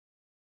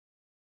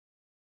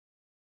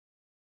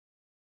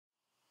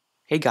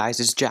Hey guys,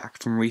 it's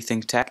Jack from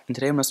Rethink Tech, and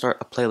today I'm going to start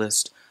a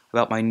playlist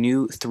about my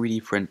new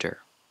 3D printer.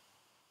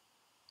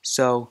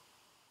 So,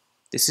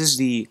 this is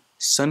the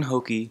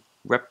Sunhokey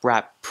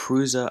Reprap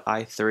Prusa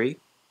i3,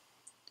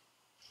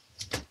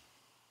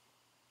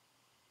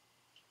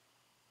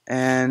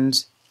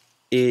 and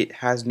it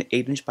has an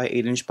 8" by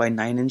 8" by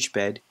 9"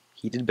 bed,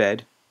 heated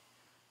bed.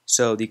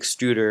 So the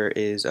extruder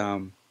is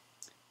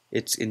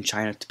it's in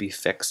China to be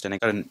fixed, and I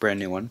got a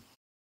brand new one.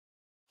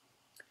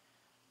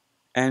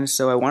 And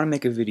so I want to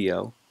make a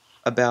video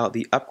about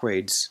the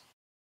upgrades.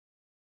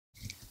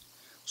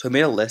 So I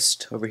made a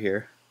list over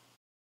here.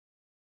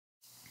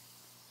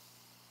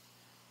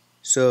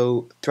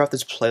 So throughout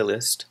this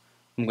playlist,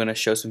 I'm going to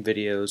show some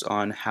videos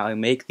on how I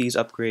make these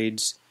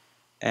upgrades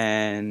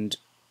and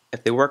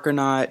if they work or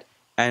not,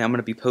 and I'm going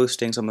to be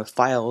posting some of the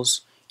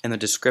files in the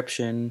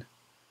description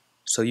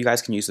so you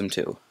guys can use them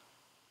too.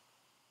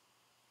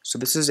 So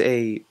this is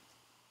a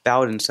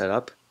Bowden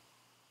setup,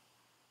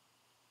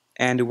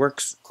 and it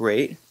works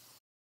great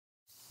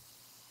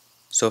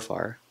so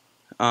far.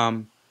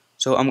 I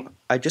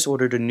just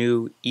ordered a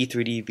new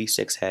E3D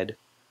V6 head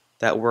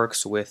that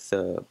works with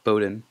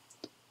Bowden.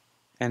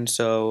 And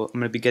so I'm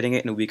going to be getting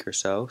it in a week or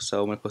so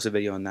I'm going to post a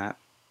video on that.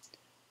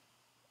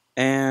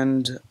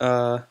 And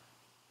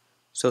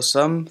so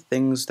some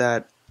things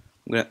that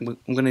I'm going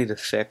to need to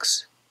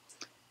fix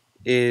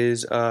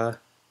is there's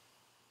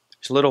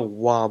a little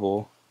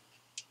wobble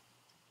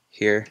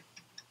here.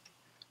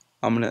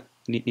 I'm going to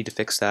need to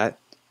fix that.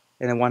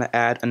 And I want to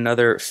add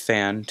another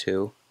fan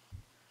too.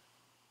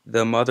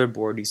 The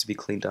motherboard needs to be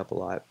cleaned up a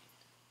lot,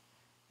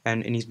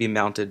 and it needs to be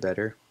mounted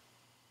better.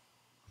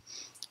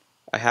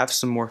 I have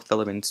some more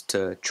filaments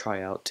to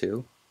try out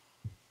too.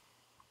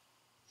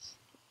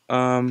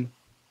 The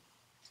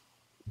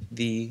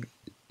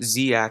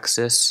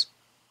Z-axis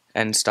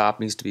and stop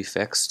needs to be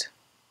fixed,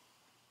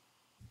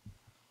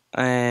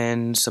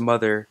 and some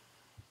other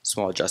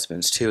small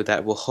adjustments too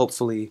that will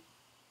hopefully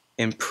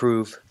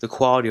improve the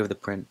quality of the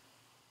print.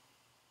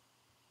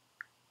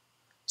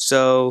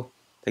 So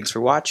thanks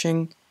for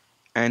watching,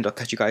 and I'll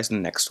catch you guys in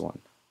the next one.